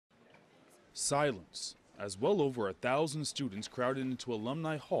Silence, as well over 1,000 students crowded into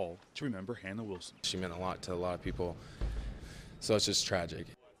Alumni Hall to remember Hannah Wilson. She meant a lot to a lot of people, so it's just tragic.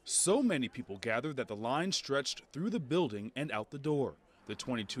 So many people gathered that the line stretched through the building and out the door. The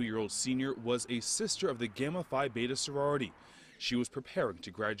 22-year-old senior was a sister of the Gamma Phi Beta sorority. She was preparing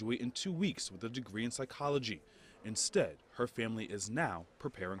to graduate in 2 weeks with a degree in psychology. Instead, her family is now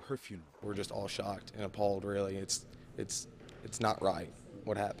preparing her funeral. We're just all shocked and appalled, really. It's not right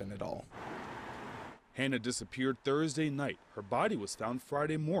what happened at all. Hannah disappeared Thursday night. Her body was found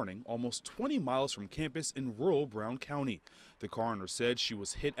Friday morning, almost 20 miles from campus in rural Brown County. The coroner said she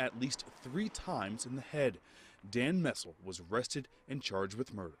was hit at least 3 times in the head. Dan Messel was arrested and charged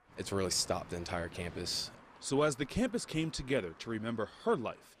with murder. It's really stopped the entire campus. So as the campus came together to remember her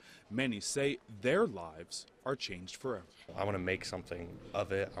life, many say their lives are changed forever. I want to make something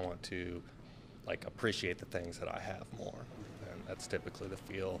of it. I want to appreciate the things that I have more. And that's typically the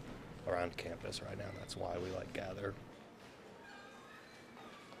feel around campus right now. That's why we gather.